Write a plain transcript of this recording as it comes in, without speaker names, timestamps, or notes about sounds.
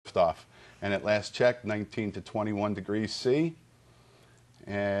liftoff. And at last check, 19 to 21 degrees C.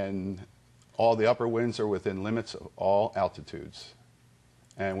 And all the upper winds are within limits of all altitudes.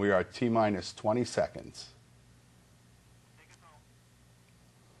 And we are T-minus 20 seconds.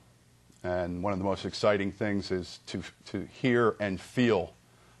 And one of the most exciting things is to hear and feel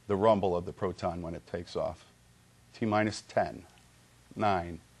the rumble of the Proton when it takes off. T-minus 10,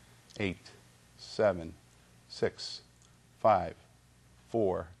 9, 8, 7, 6, 5,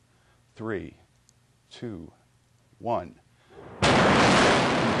 4, 3, 2, 1.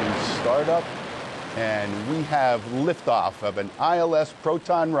 Start up, and we have liftoff of an ILS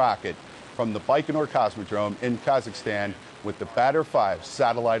Proton rocket from the Baikonur Cosmodrome in Kazakhstan with the Batter 5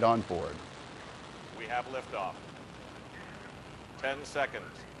 satellite on board. We have liftoff. 10 seconds.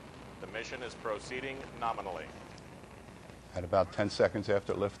 The mission is proceeding nominally. At about 10 seconds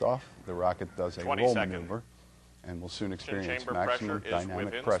after liftoff, the rocket does a roll maneuver, and we'll soon experience maximum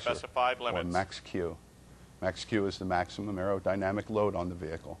dynamic pressure, or max Q. Max Q is the maximum aerodynamic load on the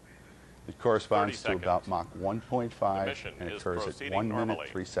vehicle. It corresponds to about Mach 1.5 and occurs at 1 minute,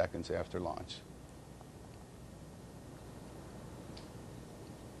 3 seconds after launch.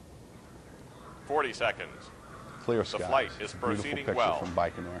 "40 seconds. Clear skies. The flight is proceeding well. From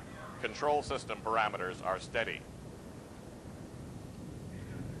Baikonur. Control system parameters are steady.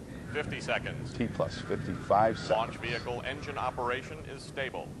 50 seconds. T plus 55 seconds. Launch vehicle engine operation is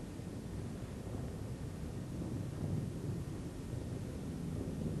stable.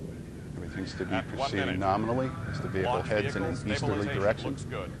 Everything's to be proceeding nominally as the vehicle heads in an easterly direction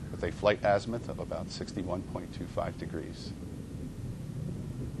with a flight azimuth of about 61.25 degrees.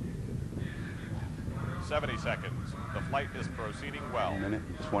 70 seconds. The flight is proceeding well. 1 minute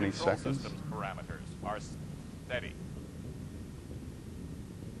and 20 Control seconds. systems parameters are steady.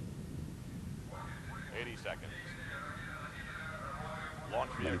 80 seconds. Launch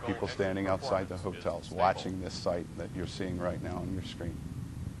Many vehicle people standing outside the hotels watching this site that you're seeing right now on your screen.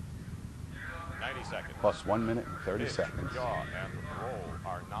 90 seconds. Plus 1 minute and 30 Pitch, seconds. yaw, and roll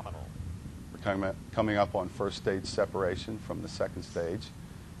are nominal. We're coming up on first stage separation from the second stage,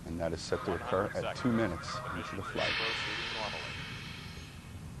 and that is set to occur at 2 minutes into the flight.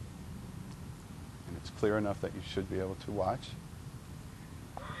 And it's clear enough that you should be able to watch.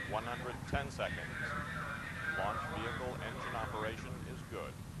 110 seconds. Launch vehicle engine operation is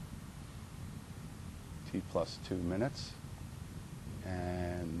good. T plus 2 minutes.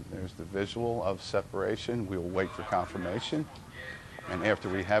 And there's the visual of separation. We will wait for confirmation. And after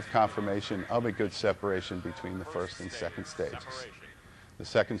we have confirmation of a good separation between the first and second stages, the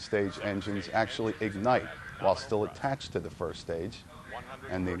second stage engines actually ignite while still attached to the first stage,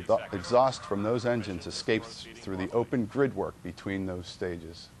 and the exhaust from those engines escapes through the open grid work between those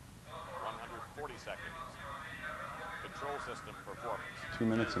stages. 140 seconds. Control system performance. 2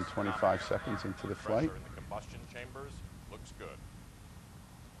 minutes and 25 seconds into the flight. Pressure in the combustion chambers looks good.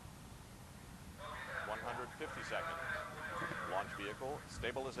 150 seconds. Launch vehicle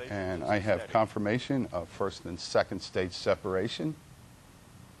stabilization. And I have confirmation of first and second stage separation.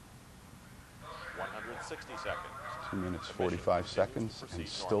 160 seconds. 2 minutes 45 seconds and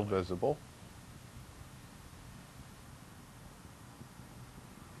still visible.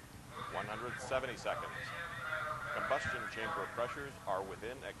 170 seconds. Combustion chamber pressures are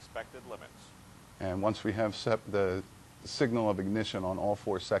within expected limits. And once we have the signal of ignition on all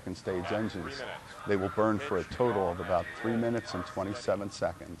 4 second stage engines, they will burn for a total of about 3 minutes and 27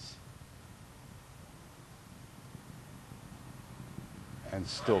 seconds. And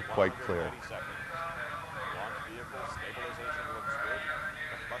still quite clear.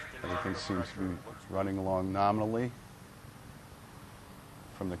 Everything seems to be running along nominally.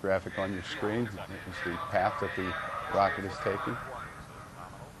 From the graphic on your screen, it is the path that the rocket is taking.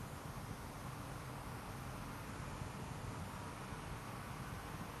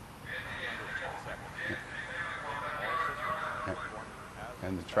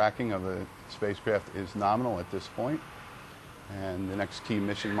 And the tracking of the spacecraft is nominal at this point. And the next key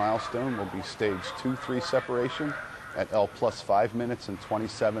mission milestone will be stage 2-3 separation at L plus 5 minutes and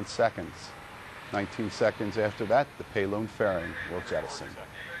 27 seconds. 19 seconds after that, the payload fairing will jettison.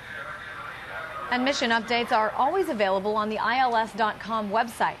 And mission updates are always available on the ILS.com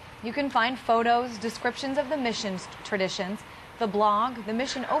website. You can find photos, descriptions of the mission's traditions, the blog, the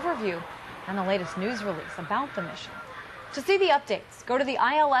mission overview, and the latest news release about the mission. To see the updates, go to the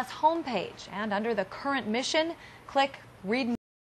ILS homepage and under the current mission, click Read